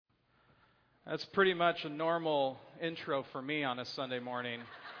That's pretty much a normal intro for me on a Sunday morning.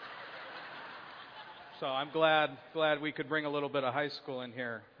 So I'm glad we could bring a little bit of high school in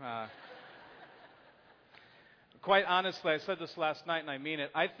here. Quite honestly, I said this last night and I mean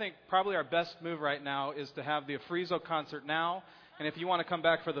it. I think probably our best move right now is to have the Afrizo concert now. And if you want to come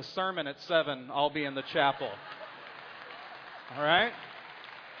back for the sermon at 7, I'll be in the chapel. All right?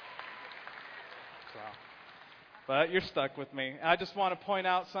 But you're stuck with me. I just want to point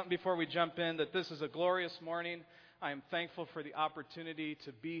out something before we jump in, that this is a glorious morning. I am thankful for the opportunity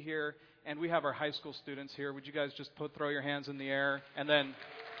to be here. And we have our high school students here. Would you guys just throw your hands in the air? And then...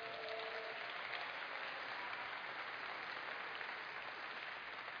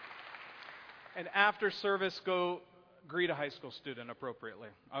 And after service, go greet a high school student appropriately.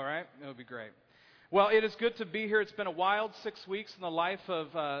 All right? It would be great. Well, it is good to be here. It's been a wild 6 weeks in the life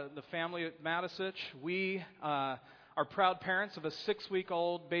of the family at Matisich. We are proud parents of a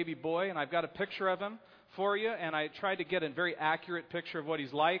 6-week-old baby boy, and I've got a picture of him for you, and I tried to get a very accurate picture of what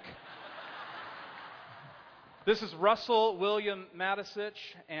he's like. This is Russell William Matisich,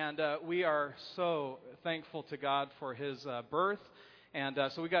 and we are so thankful to God for his birth. And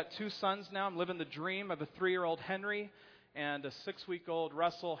so we got 2 sons now. I'm living the dream of a 3-year-old Henry and a 6-week-old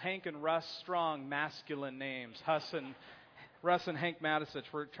Russell. Hank and Russ, strong, masculine names. Russ and Hank Matisich.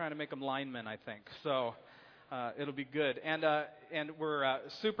 We're trying to make them linemen, I think. So it'll be good. And we're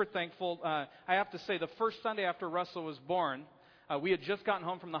super thankful. I have to say, the first Sunday after Russell was born, we had just gotten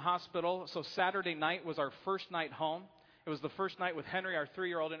home from the hospital. So Saturday night was our first night home. It was the first night with Henry, our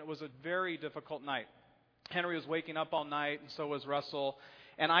 3-year-old, and it was a very difficult night. Henry was waking up all night, and so was Russell.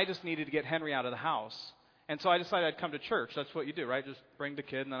 And I just needed to get Henry out of the house. And so I decided I'd come to church. That's what you do, right? Just bring the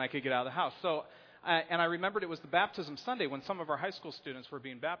kid, and then I could get out of the house. So, and I remembered it was the baptism Sunday when some of our high school students were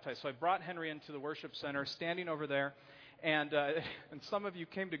being baptized. So I brought Henry into the worship center, standing over there. And some of you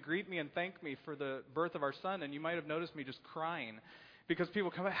came to greet me and thank me for the birth of our son. And you might have noticed me just crying. Because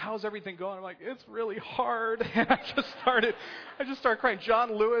people come, how's everything going? I'm like, it's really hard. And I just started crying.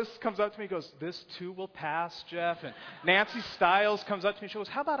 John Lewis comes up to me and goes, this too will pass, Jeff. And Nancy Stiles comes up to me and she goes,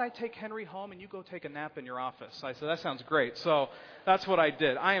 how about I take Henry home and you go take a nap in your office? I said, that sounds great. So that's what I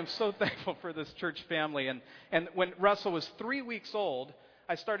did. I am so thankful for this church family. And when Russell was 3 weeks old,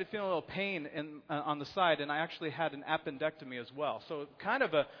 I started feeling a little pain on the side, and I actually had an appendectomy as well. So kind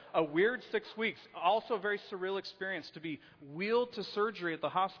of a weird 6 weeks. Also a very surreal experience to be wheeled to surgery at the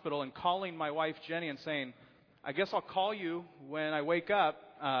hospital and calling my wife Jenny and saying, I guess I'll call you when I wake up.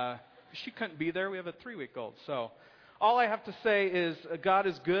 She couldn't be there. We have a 3-week-old. So all I have to say is God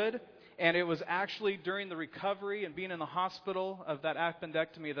is good. And it was actually during the recovery and being in the hospital of that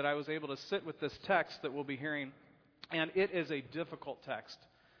appendectomy that I was able to sit with this text that we'll be hearing. And it is a difficult text.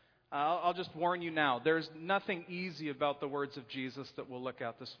 I'll just warn you now. There's nothing easy about the words of Jesus that we'll look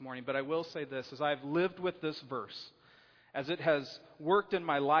at this morning. But I will say this, as I've lived with this verse, as it has worked in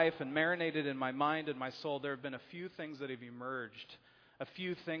my life and marinated in my mind and my soul, there have been a few things that have emerged, a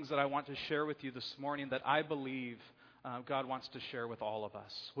few things that I want to share with you this morning that I believe God wants to share with all of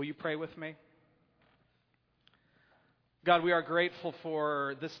us. Will you pray with me? God, we are grateful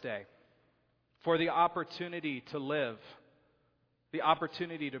for this day, for the opportunity to live, the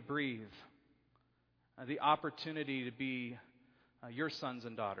opportunity to breathe, the opportunity to be your sons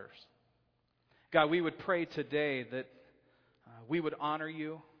and daughters. God, we would pray today that we would honor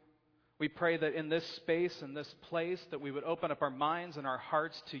you. We pray that in this space, in this place, that we would open up our minds and our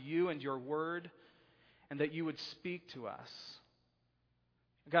hearts to you and your word, and that you would speak to us.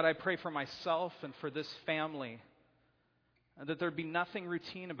 God, I pray for myself and for this family, that there be nothing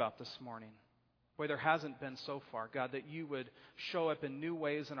routine about this morning. Where there hasn't been so far, God, that you would show up in new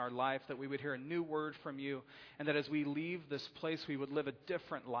ways in our life, that we would hear a new word from you, and that as we leave this place, we would live a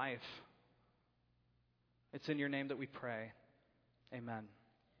different life. It's in your name that we pray. Amen.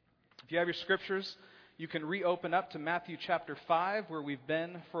 If you have your scriptures, you can reopen up to Matthew chapter 5, where we've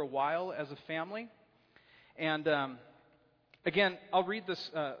been for a while as a family. And again, I'll read this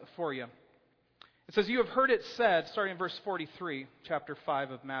for you. It says, you have heard it said, starting in verse 43, chapter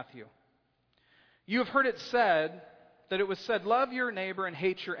 5 of Matthew. You have heard it said that it was said, love your neighbor and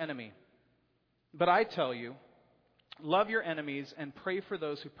hate your enemy. But I tell you, love your enemies and pray for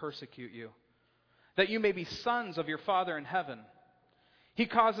those who persecute you, that you may be sons of your Father in heaven. He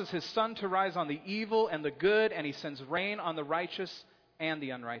causes his sun to rise on the evil and the good, and he sends rain on the righteous and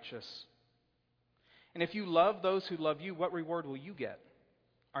the unrighteous. And if you love those who love you, what reward will you get?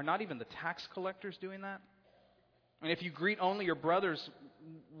 Are not even the tax collectors doing that? And if you greet only your brothers,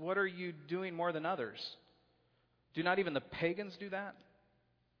 what are you doing more than others? Do not even the pagans do that?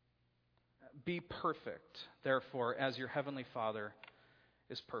 Be perfect, therefore, as your heavenly Father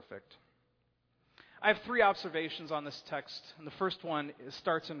is perfect. I have three observations on this text, and the first one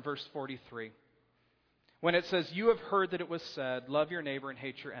starts in verse 43. When it says, "You have heard that it was said, love your neighbor and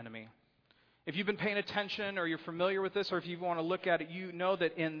hate your enemy." If you've been paying attention or you're familiar with this, or if you want to look at it, you know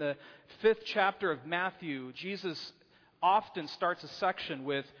that in the 5th chapter of Matthew, Jesus often starts a section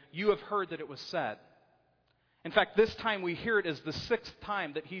with, "You have heard that it was said." In fact, this time we hear it as the 6th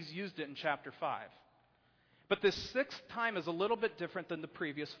time that he's used it in chapter 5. But this 6th time is a little bit different than the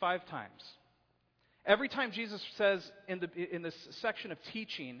previous 5 times. Every time Jesus says in this section of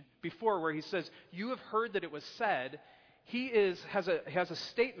teaching before where he says, "You have heard that it was said," he has a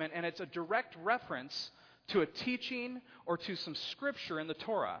statement, and it's a direct reference to a teaching or to some scripture in the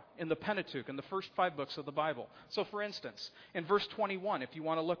Torah, in the Pentateuch, in the first 5 books of the Bible. So for instance, in verse 21, if you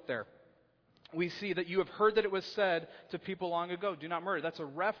want to look there, we see that you have heard that it was said to people long ago, "Do not murder." That's a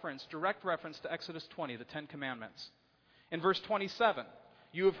reference, direct reference to Exodus 20, the 10 Commandments. In verse 27,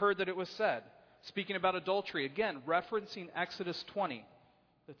 "You have heard that it was said," speaking about adultery, again, referencing Exodus 20,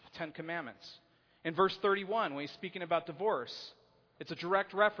 the 10 Commandments. In verse 31, when he's speaking about divorce, it's a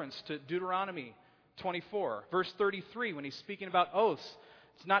direct reference to Deuteronomy 24. Verse 33, when he's speaking about oaths,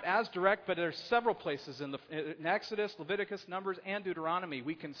 it's not as direct, but there's several places in Exodus, Leviticus, Numbers, and Deuteronomy.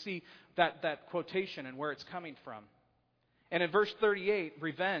 We can see that quotation and where it's coming from. And in verse 38,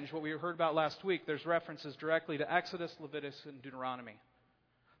 revenge, what we heard about last week, there's references directly to Exodus, Leviticus, and Deuteronomy.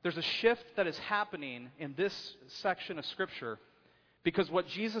 There's a shift that is happening in this section of Scripture because what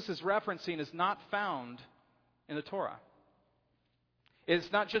Jesus is referencing is not found in the Torah.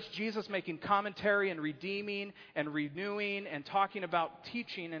 It's not just Jesus making commentary and redeeming and renewing and talking about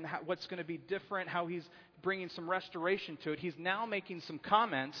teaching and what's going to be different, how he's bringing some restoration to it. He's now making some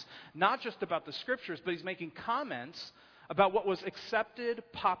comments, not just about the Scriptures, but he's making comments about what was accepted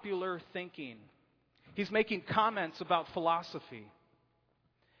popular thinking. He's making comments about philosophy.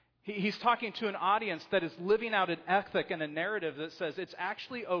 He's talking to an audience that is living out an ethic and a narrative that says it's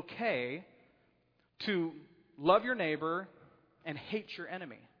actually okay to love your neighbor and hate your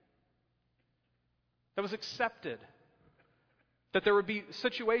enemy. That was accepted. That there would be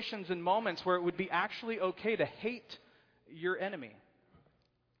situations and moments where it would be actually okay to hate your enemy.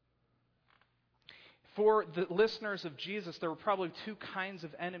 For the listeners of Jesus, there were probably 2 kinds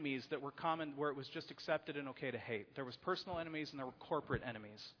of enemies that were common where it was just accepted and okay to hate. There was personal enemies and there were corporate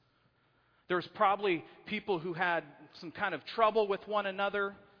enemies. There was probably people who had some kind of trouble with one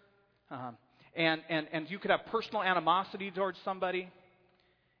another, and you could have personal animosity towards somebody.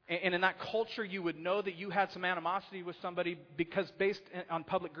 And in that culture, you would know that you had some animosity with somebody because based on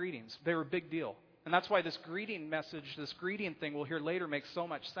public greetings. They were a big deal. And that's why this greeting message, this greeting thing we'll hear later makes so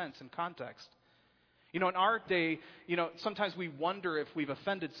much sense in context. In our day, sometimes we wonder if we've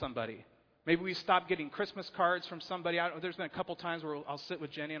offended somebody. Maybe we stopped getting Christmas cards from somebody. There's been a couple times where I'll sit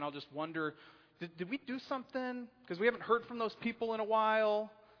with Jenny and I'll just wonder, did we do something? Because we haven't heard from those people in a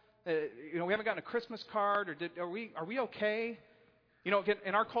while. We haven't gotten a Christmas card. Or are we okay? In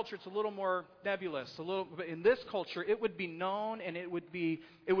our culture, it's a little more nebulous. But in this culture, it would be known and it would be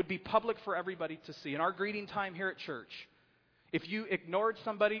public for everybody to see. In our greeting time here at church, if you ignored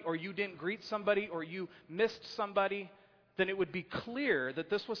somebody or you didn't greet somebody or you missed somebody, then it would be clear that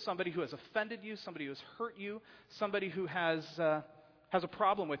this was somebody who has offended you, somebody who has hurt you, somebody who has a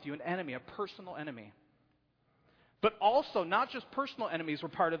problem with you, an enemy, a personal enemy. But also, not just personal enemies were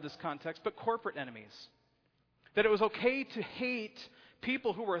part of this context, but corporate enemies. That it was okay to hate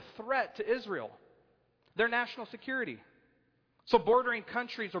people who were a threat to Israel, their national security. So bordering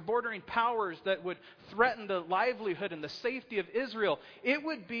countries or bordering powers that would threaten the livelihood and the safety of Israel, it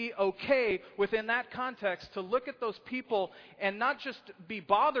would be okay within that context to look at those people and not just be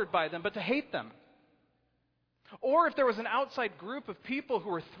bothered by them, but to hate them. Or if there was an outside group of people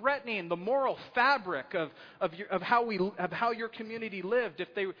who were threatening the moral fabric of how your community lived,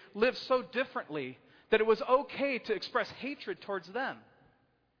 if they lived so differently, that it was okay to express hatred towards them.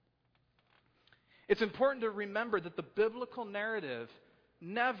 It's important to remember that the biblical narrative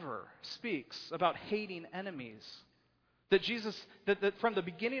never speaks about hating enemies. That from the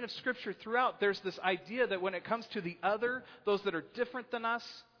beginning of Scripture throughout, there's this idea that when it comes to the other, those that are different than us,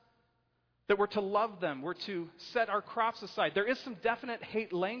 that we're to love them, we're to set our crops aside. There is some definite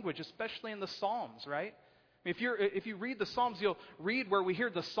hate language, especially in the Psalms, right? If you read the Psalms, you'll read where we hear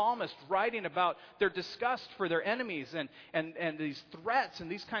the psalmist writing about their disgust for their enemies and these threats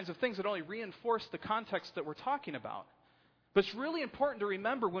and these kinds of things that only reinforce the context that we're talking about. But it's really important to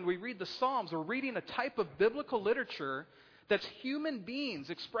remember when we read the Psalms, we're reading a type of biblical literature that's human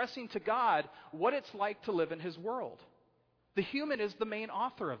beings expressing to God what it's like to live in His world. The human is the main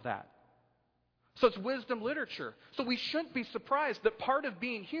author of that. So it's wisdom literature. So we shouldn't be surprised that part of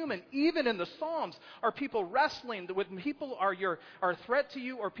being human, even in the Psalms, are people wrestling with people are a threat to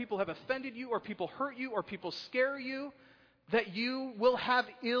you, or people have offended you, or people hurt you, or people scare you, that you will have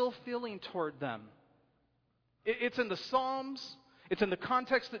ill feeling toward them. It's in the Psalms. It's in the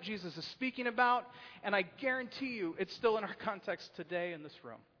context that Jesus is speaking about. And I guarantee you it's still in our context today in this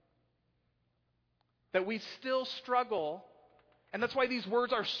room. That we still struggle. And that's why these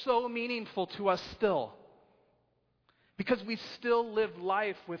words are so meaningful to us still. Because we still live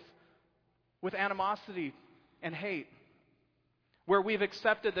life with animosity and hate. Where we've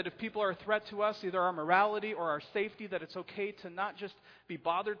accepted that if people are a threat to us, either our morality or our safety, that it's okay to not just be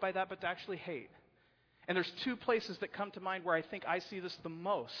bothered by that, but to actually hate. And there's two places that come to mind where I think I see this the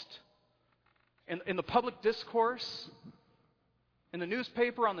most. In the public discourse, in the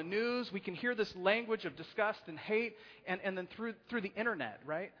newspaper, on the news, we can hear this language of disgust and hate, and then through the internet,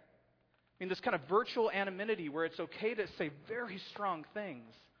 right? I mean, this kind of virtual anonymity where it's okay to say very strong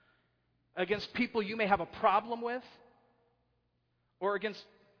things against people you may have a problem with, or against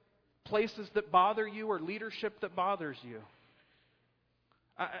places that bother you, or leadership that bothers you.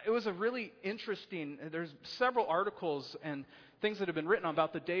 It was a really interesting, there's several articles and things that have been written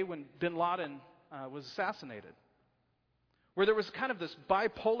about the day when bin Laden was assassinated, where there was kind of this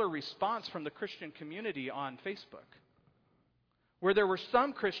bipolar response from the Christian community on Facebook, where there were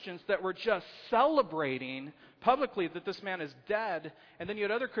some Christians that were just celebrating publicly that this man is dead, and then you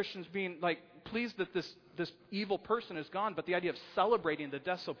had other Christians being like pleased that this evil person is gone, but the idea of celebrating the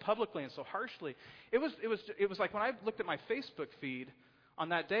death so publicly and so harshly, it was like when I looked at my Facebook feed on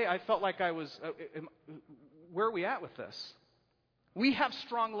that day, I felt like I was, where are we at with this? We have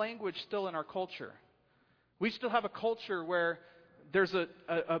strong language still in our culture. We still have a culture where there's a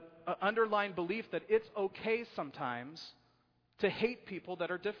underlying belief that it's okay sometimes to hate people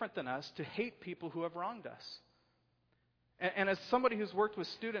that are different than us, to hate people who have wronged us. And as somebody who's worked with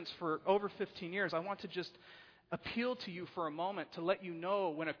students for over 15 years, I want to just appeal to you for a moment to let you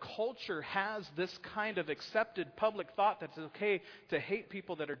know when a culture has this kind of accepted public thought that it's okay to hate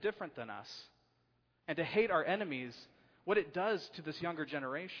people that are different than us and to hate our enemies, what it does to this younger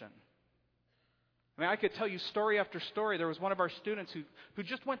generation. I mean, I could tell you story after story. There was one of our students who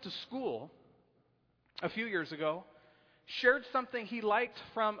just went to school a few years ago, shared something he liked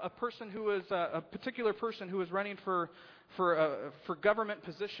from a person who was a particular person who was running for government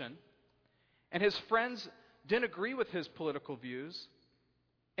position, and his friends didn't agree with his political views,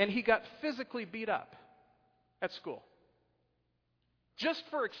 and he got physically beat up at school just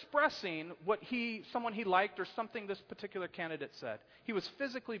for expressing someone he liked or something this particular candidate said. He was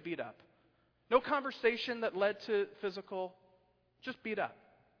physically beat up. No conversation that led to physical, just beat up.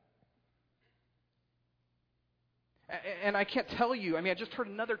 And I can't tell you, I just heard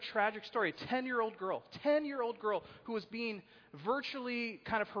another tragic story. A 10-year-old girl who was being virtually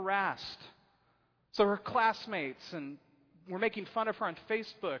kind of harassed. So her classmates were making fun of her on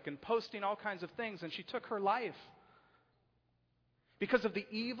Facebook and posting all kinds of things, and she took her life. Because of the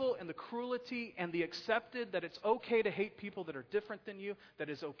evil and the cruelty and the accepted that it's okay to hate people that are different than you, that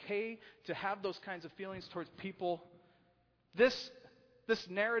it's okay to have those kinds of feelings towards people. This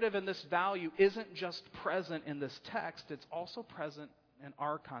narrative and this value isn't just present in this text, it's also present in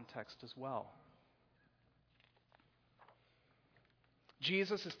our context as well.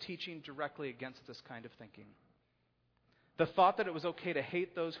 Jesus is teaching directly against this kind of thinking. The thought that it was okay to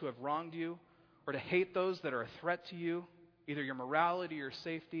hate those who have wronged you, or to hate those that are a threat to you, either your morality or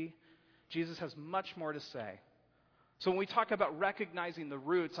safety, Jesus has much more to say. So when we talk about recognizing the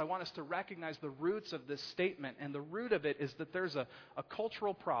roots, I want us to recognize the roots of this statement. And the root of it is that there's a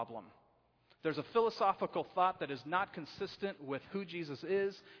cultural problem. There's a philosophical thought that is not consistent with who Jesus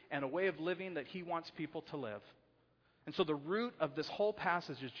is and a way of living that he wants people to live. And so the root of this whole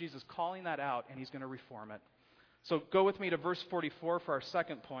passage is Jesus calling that out, and he's going to reform it. So go with me to verse 44 for our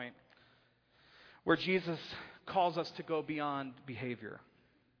second point, where Jesus calls us to go beyond behavior.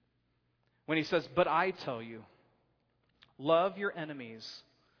 When he says, "But I tell you, love your enemies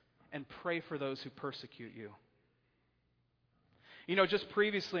and pray for those who persecute you." You know, just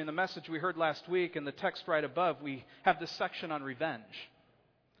previously in the message we heard last week, in the text right above, we have this section on revenge,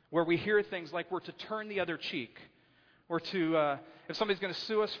 where we hear things like we're to turn the other cheek. Or if somebody's going to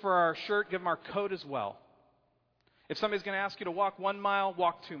sue us for our shirt, give them our coat as well. If somebody's going to ask you to walk 1 mile,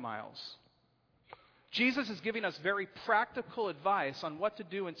 walk 2 miles. Jesus is giving us very practical advice on what to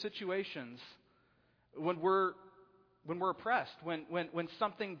do in situations when we're oppressed, when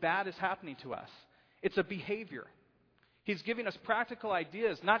something bad is happening to us. It's a behavior. He's giving us practical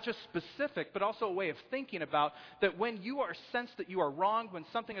ideas, not just specific, but also a way of thinking about that when you are sensed that you are wrong, when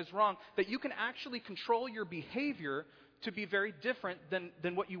something is wrong, that you can actually control your behavior to be very different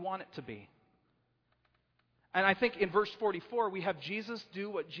than what you want it to be. And I think in verse 44, we have Jesus do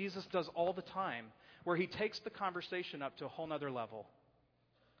what Jesus does all the time, where he takes the conversation up to a whole nother level.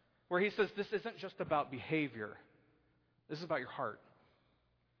 Where he says, this isn't just about behavior. This is about your heart.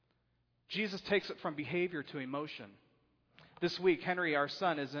 Jesus takes it from behavior to emotion. This week, Henry, our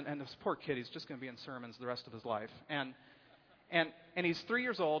son, and this poor kid, he's just going to be in sermons the rest of his life. And he's 3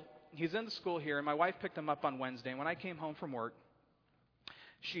 years old. He's in the school here, and my wife picked him up on Wednesday. And when I came home from work,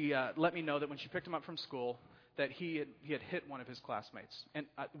 she let me know that when she picked him up from school, that he had hit one of his classmates, and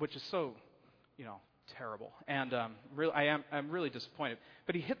which is so, terrible. And I'm really disappointed.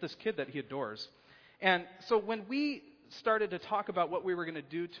 But he hit this kid that he adores. And so when we started to talk about what we were going to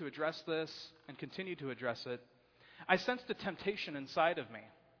do to address this and continue to address it, I sensed a temptation inside of me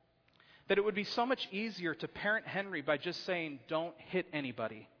that it would be so much easier to parent Henry by just saying, don't hit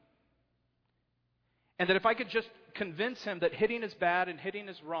anybody. And that if I could just convince him that hitting is bad and hitting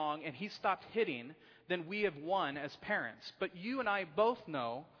is wrong and he stopped hitting, then we have won as parents. But you and I both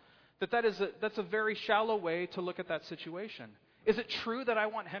know that that's a very shallow way to look at that situation. Is it true that I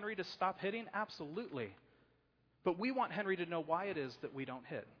want Henry to stop hitting? Absolutely. But we want Henry to know why it is that we don't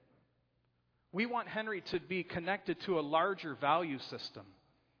hit. We want Henry to be connected to a larger value system.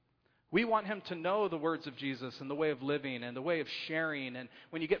 We want him to know the words of Jesus and the way of living and the way of sharing. And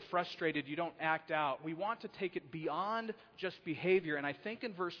when you get frustrated, you don't act out. We want to take it beyond just behavior. And I think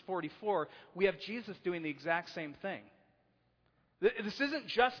in verse 44, we have Jesus doing the exact same thing. This isn't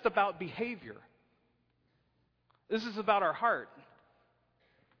just about behavior. This is about our heart.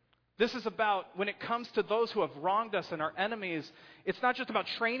 This is about, when it comes to those who have wronged us and our enemies, it's not just about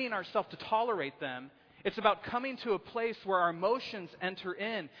training ourselves to tolerate them. It's about coming to a place where our emotions enter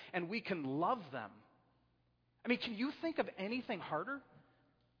in and we can love them. I mean, can you think of anything harder?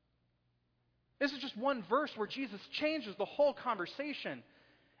 This is just one verse where Jesus changes the whole conversation,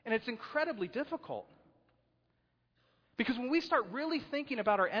 and it's incredibly difficult. Because when we start really thinking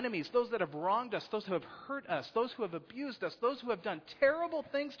about our enemies, those that have wronged us, those who have hurt us, those who have abused us, those who have done terrible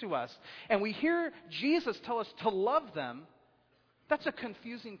things to us, and we hear Jesus tell us to love them, that's a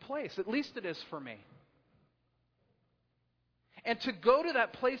confusing place. At least it is for me. And to go to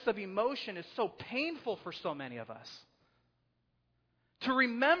that place of emotion is so painful for so many of us. To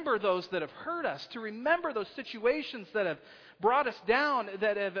remember those that have hurt us, to remember those situations that have brought us down,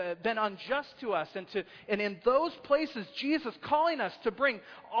 that have been unjust to us, and in those places, Jesus calling us to bring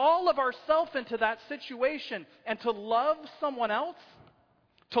all of ourself into that situation and to love someone else,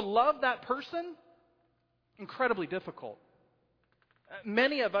 to love that person, incredibly difficult.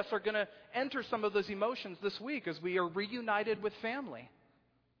 Many of us are going to enter some of those emotions this week as we are reunited with family.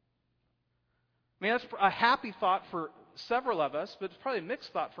 I mean, that's a happy thought for several of us, but it's probably a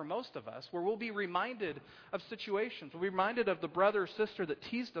mixed thought for most of us, where we'll be reminded of situations. We'll be reminded of the brother or sister that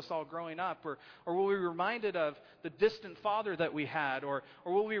teased us all growing up, or we'll be reminded of the distant father that we had, or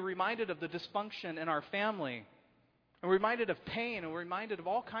we'll be reminded of the dysfunction in our family, and we're reminded of pain, and we're reminded of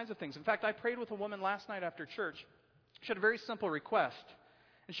all kinds of things. In fact, I prayed with a woman last night after church. She had a very simple request.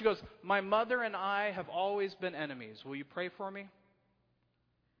 And she goes, my mother and I have always been enemies. Will you pray for me?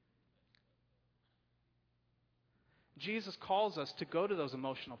 Jesus calls us to go to those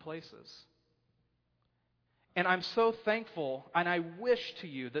emotional places. And I'm so thankful, and I wish to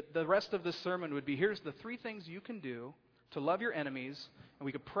you that the rest of this sermon would be, here's the 3 things you can do to love your enemies, and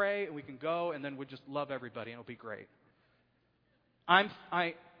we could pray, and we can go, and then we'll just love everybody, and it'll be great.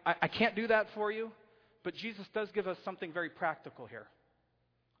 I can't do that for you, but Jesus does give us something very practical here.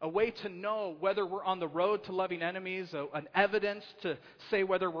 A way to know whether we're on the road to loving enemies, an evidence to say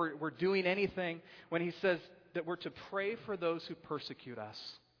whether we're doing anything, when he says that we're to pray for those who persecute us.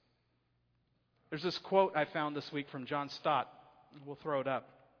 There's this quote I found this week from John Stott. We'll throw it up.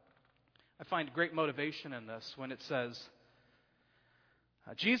 I find great motivation in this when it says,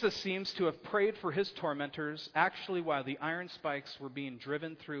 Jesus seems to have prayed for his tormentors actually while the iron spikes were being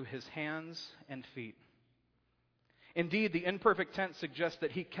driven through his hands and feet. Indeed, the imperfect tense suggests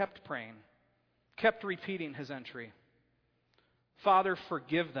that he kept praying, kept repeating his entry. Father,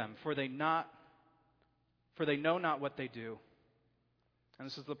 forgive them, for they know not what they do. And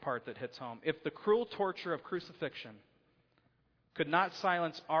this is the part that hits home. If the cruel torture of crucifixion could not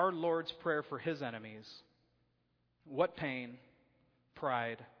silence our Lord's prayer for his enemies, what pain,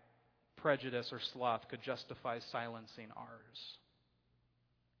 pride, prejudice, or sloth could justify silencing ours?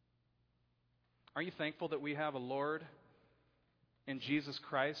 Are you thankful that we have a Lord in Jesus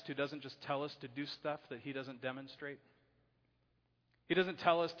Christ who doesn't just tell us to do stuff that he doesn't demonstrate? He doesn't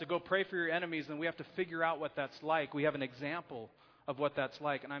tell us to go pray for your enemies and we have to figure out what that's like. We have an example of what that's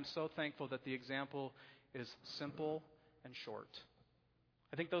like. And I'm so thankful that the example is simple and short.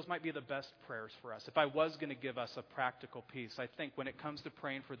 I think those might be the best prayers for us. If I was going to give us a practical piece, I think when it comes to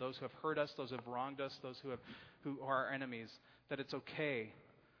praying for those who have hurt us, those who have wronged us, those who are our enemies, that it's okay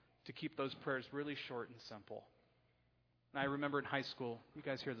to keep those prayers really short and simple. And I remember in high school, you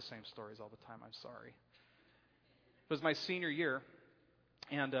guys hear the same stories all the time, I'm sorry. It was my senior year,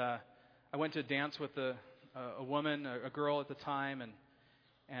 and I went to a dance with a woman, a girl at the time,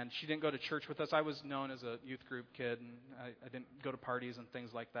 and she didn't go to church with us. I was known as a youth group kid, and I didn't go to parties and things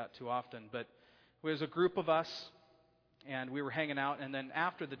like that too often. But it was a group of us, and we were hanging out. And then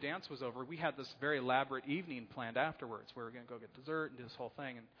after the dance was over, we had this very elaborate evening planned afterwards. We were going to go get dessert and do this whole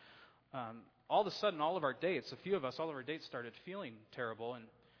thing. And all of a sudden, all of our dates started feeling terrible. And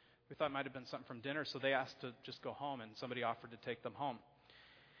we thought it might have been something from dinner, so they asked to just go home, and somebody offered to take them home.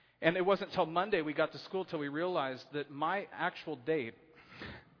 And it wasn't until Monday we got to school till we realized that my actual date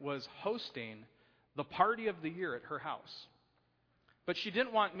was hosting the party of the year at her house. But she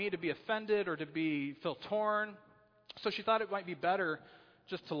didn't want me to be offended or to feel torn, so she thought it might be better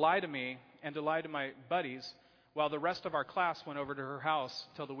just to lie to me and to lie to my buddies while the rest of our class went over to her house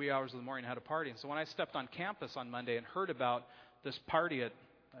till the wee hours of the morning and had a party. And so when I stepped on campus on Monday and heard about this party at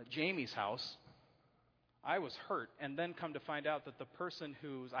Jamie's house, I was hurt, and then come to find out that the person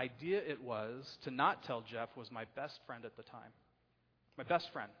whose idea it was to not tell Jeff was my best friend at the time. My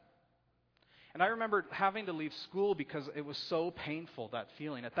best friend. And I remember having to leave school because it was so painful, that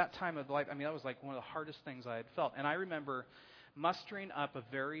feeling. At that time of life, that was like one of the hardest things I had felt. And I remember mustering up a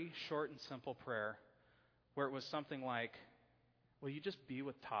very short and simple prayer where it was something like, will you just be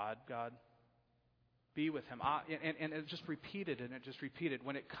with Todd, God? Be with him. And it just repeated, and it just repeated.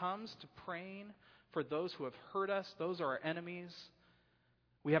 When it comes to praying for those who have hurt us, those are our enemies,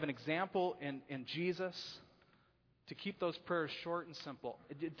 we have an example in Jesus to keep those prayers short and simple.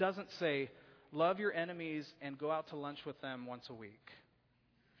 It doesn't say, love your enemies and go out to lunch with them once a week.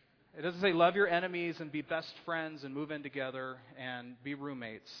 It doesn't say, love your enemies and be best friends and move in together and be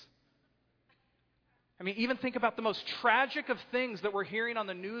roommates. Even think about the most tragic of things that we're hearing on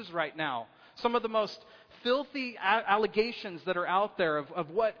the news right now. Some of the most filthy allegations that are out there of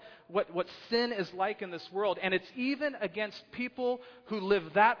what sin is like in this world. And it's even against people who live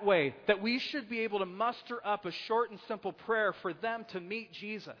that way that we should be able to muster up a short and simple prayer for them to meet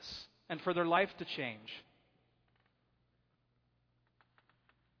Jesus and for their life to change.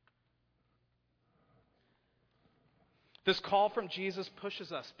 This call from Jesus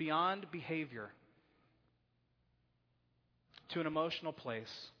pushes us beyond behavior to an emotional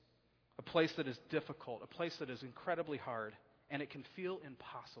place. A place that is difficult, a place that is incredibly hard, and it can feel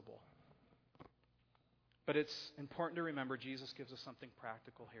impossible. But it's important to remember Jesus gives us something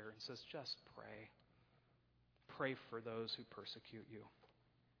practical here and says, just pray. Pray for those who persecute you.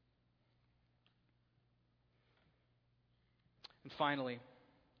 And finally,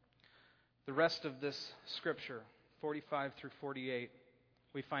 the rest of this scripture, 45 through 48,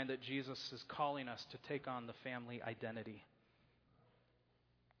 we find that Jesus is calling us to take on the family identity.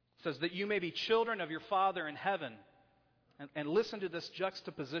 It says that you may be children of your Father in heaven. And listen to this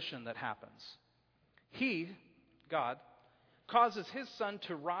juxtaposition that happens. He, God, causes his sun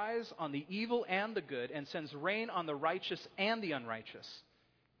to rise on the evil and the good and sends rain on the righteous and the unrighteous.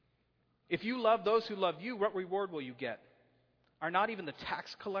 If you love those who love you, what reward will you get? Are not even the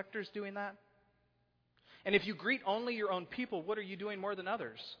tax collectors doing that? And if you greet only your own people, what are you doing more than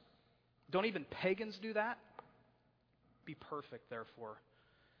others? Don't even pagans do that? Be perfect, therefore,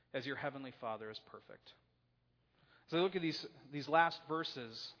 as your heavenly Father is perfect. As I look at these last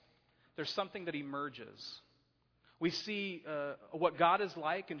verses, there's something that emerges. We see what God is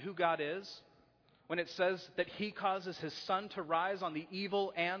like and who God is. When it says that he causes his sun to rise on the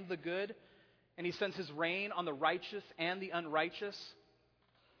evil and the good, and he sends his rain on the righteous and the unrighteous,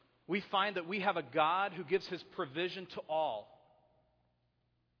 we find that we have a God who gives his provision to all.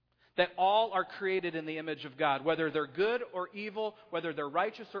 That all are created in the image of God. Whether they're good or evil, whether they're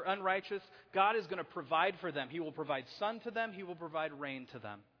righteous or unrighteous, God is going to provide for them. He will provide sun to them. He will provide rain to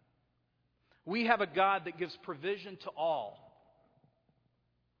them. We have a God that gives provision to all.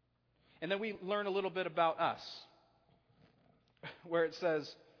 And then we learn a little bit about us, where it says,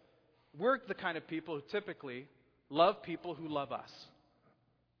 we're the kind of people who typically love people who love us.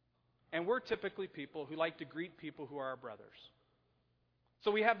 And we're typically people who like to greet people who are our brothers. So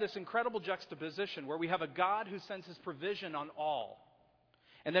we have this incredible juxtaposition where we have a God who sends his provision on all.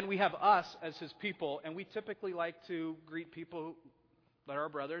 And then we have us as his people, and we typically like to greet people that are our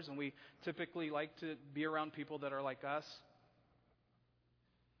brothers, and we typically like to be around people that are like us.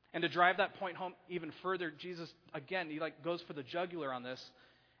 And to drive that point home even further, Jesus, again, he goes for the jugular on this.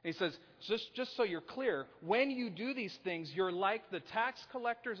 And he says, just so you're clear, when you do these things, you're like the tax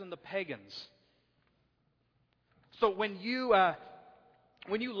collectors and the pagans. So when you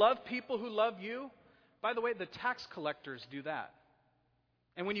love people who love you, by the way, the tax collectors do that.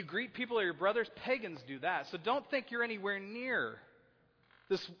 And when you greet people or your brothers, pagans do that. So don't think you're anywhere near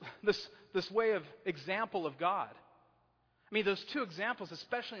this way of example of God. I mean, those two examples,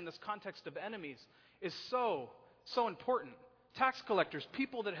 especially in this context of enemies, is so important. Tax collectors,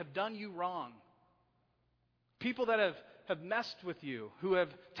 people that have done you wrong. People that have messed with you, who have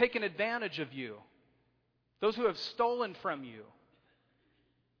taken advantage of you. Those who have stolen from you.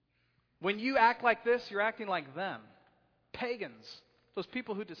 When you act like this, you're acting like them. Pagans, those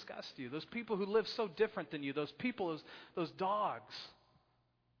people who disgust you, those people who live so different than you, those people, those dogs.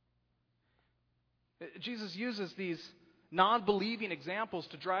 Jesus uses these non-believing examples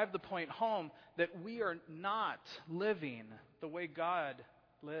to drive the point home that we are not living the way God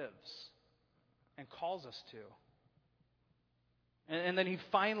lives and calls us to. And then he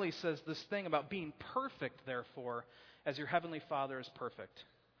finally says this thing about being perfect, therefore, as your heavenly Father is perfect.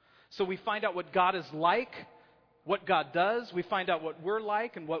 So we find out what God is like, what God does. We find out what we're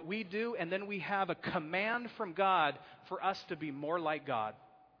like and what we do. And then we have a command from God for us to be more like God.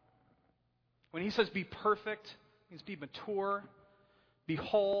 When he says be perfect, it means be mature, be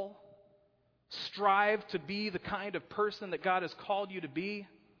whole, strive to be the kind of person that God has called you to be.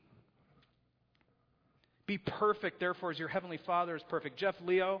 Be perfect, therefore, as your heavenly Father is perfect. Jeff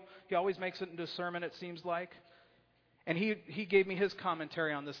Leo, he always makes it into a sermon, it seems like. And he gave me his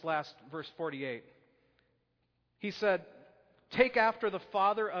commentary on this last verse 48. He said, take after the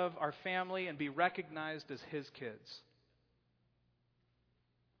father of our family and be recognized as his kids.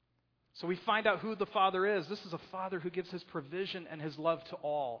 So we find out who the Father is. This is a Father who gives his provision and his love to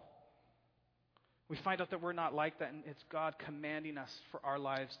all. We find out that we're not like that, and it's God commanding us for our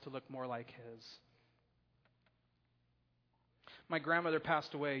lives to look more like his. My grandmother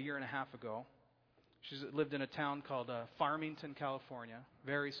passed away a year and a half ago. She lived in a town called Farmington, California.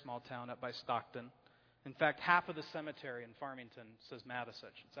 Very small town up by Stockton. In fact, half of the cemetery in Farmington says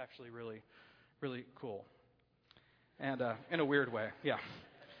Matisich. It's actually really, really cool. And in a weird way, yeah.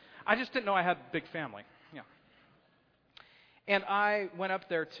 I just didn't know I had a big family. Yeah. And I went up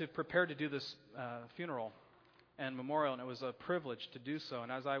there to prepare to do this funeral and memorial, and it was a privilege to do so.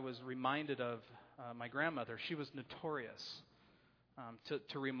 And as I was reminded of my grandmother, she was notorious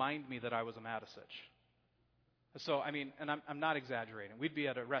to remind me that I was a Matisich. So, I mean, and I'm not exaggerating. We'd be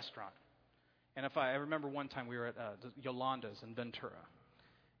at a restaurant. And I remember one time we were at Yolanda's in Ventura,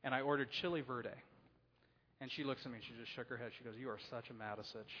 and I ordered chili verde. And she looks at me and she just shook her head. She goes, you are such a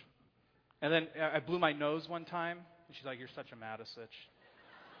Matisich. And then I blew my nose one time, and she's like, you're such a Matisich.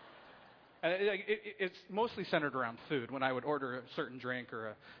 And it's mostly centered around food. When I would order a certain drink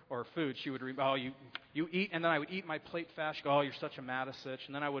or food, she would, you eat, and then I would eat my plate fast. She'd go, oh, you're such a Matisich.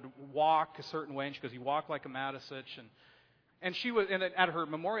 And then I would walk a certain way, and she goes, you walk like a Matisich. And she was, and at her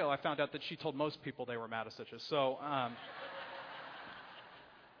memorial, I found out that she told most people they were Matisiches. So,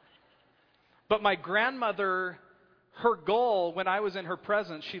 but my grandmother, her goal when I was in her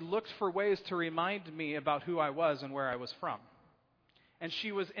presence, she looked for ways to remind me about who I was and where I was from. And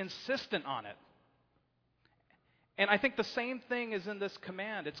she was insistent on it. And I think the same thing is in this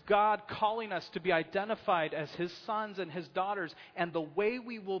command. It's God calling us to be identified as his sons and his daughters. And the way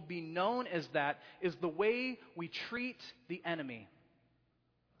we will be known as that is the way we treat the enemy.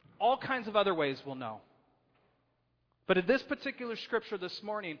 All kinds of other ways we'll know. But in this particular scripture this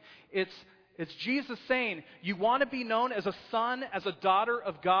morning, it's Jesus saying, you want to be known as a son, as a daughter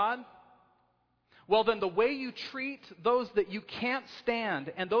of God? Well, then the way you treat those that you can't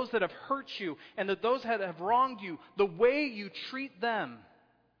stand and those that have hurt you and those that have wronged you, the way you treat them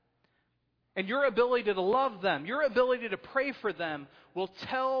and your ability to love them, your ability to pray for them will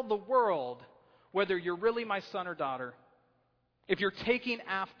tell the world whether you're really my son or daughter, if you're taking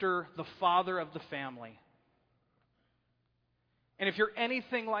after the father of the family. And if you're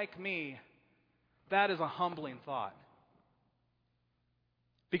anything like me, that is a humbling thought.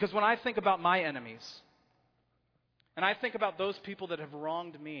 Because when I think about my enemies, and I think about those people that have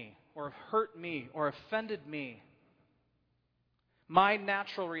wronged me, or have hurt me, or offended me, my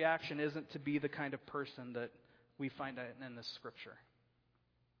natural reaction isn't to be the kind of person that we find in this scripture.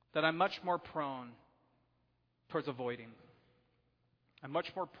 That I'm much more prone towards avoiding. I'm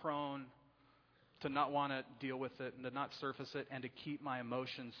much more prone to not want to deal with it and to not surface it and to keep my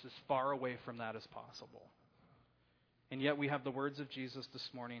emotions as far away from that as possible. And yet we have the words of Jesus this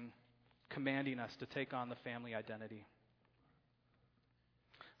morning commanding us to take on the family identity.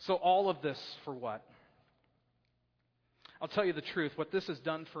 So all of this for what? I'll tell you the truth. What this has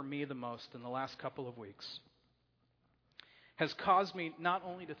done for me the most in the last couple of weeks has caused me not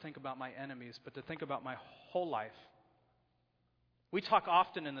only to think about my enemies, but to think about my whole life. We talk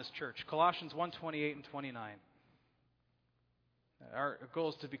often in this church, Colossians 1:28 and 29. Our goal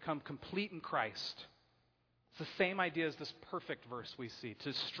is to become complete in Christ. It's the same idea as this perfect verse we see,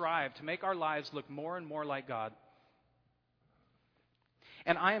 to strive to make our lives look more and more like God.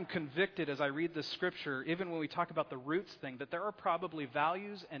 And I am convicted as I read this scripture, even when we talk about the roots thing, that there are probably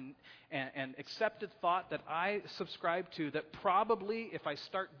values and accepted thought that I subscribe to that probably, if I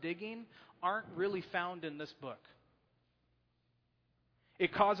start digging, aren't really found in this book.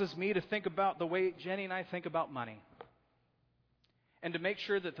 It causes me to think about the way Jenny and I think about money. And to make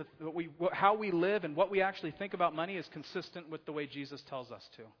sure that how we live and what we actually think about money is consistent with the way Jesus tells us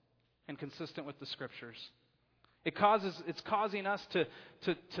to, and consistent with the scriptures. It's causing us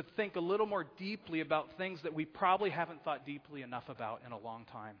to think a little more deeply about things that we probably haven't thought deeply enough about in a long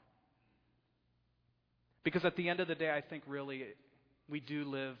time. Because at the end of the day, I think really we do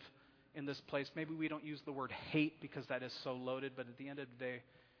live in this place. Maybe we don't use the word hate because that is so loaded, but at the end of the day,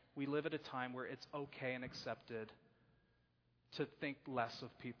 we live at a time where it's okay and accepted to think less of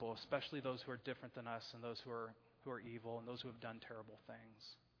people, especially those who are different than us and those who are evil and those who have done terrible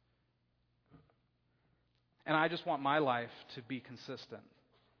things. And I just want my life to be consistent.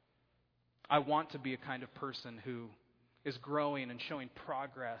 I want to be a kind of person who is growing and showing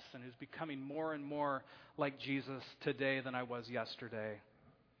progress and who's becoming more and more like Jesus today than I was yesterday.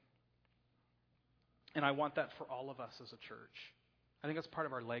 And I want that for all of us as a church. I think that's part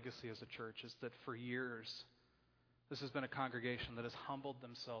of our legacy as a church, is that for years, this has been a congregation that has humbled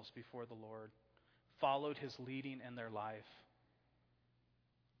themselves before the Lord, followed His leading in their life.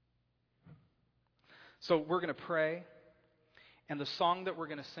 So we're going to pray, and the song that we're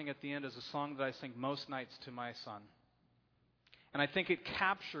going to sing at the end is a song that I sing most nights to my son. And I think it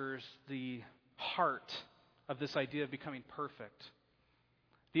captures the heart of this idea of becoming perfect.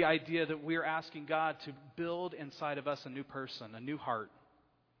 The idea that we're asking God to build inside of us a new person, a new heart.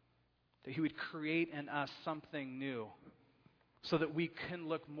 That He would create in us something new so that we can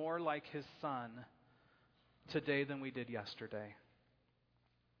look more like His Son today than we did yesterday.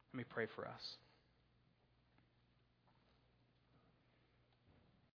 Let me pray for us.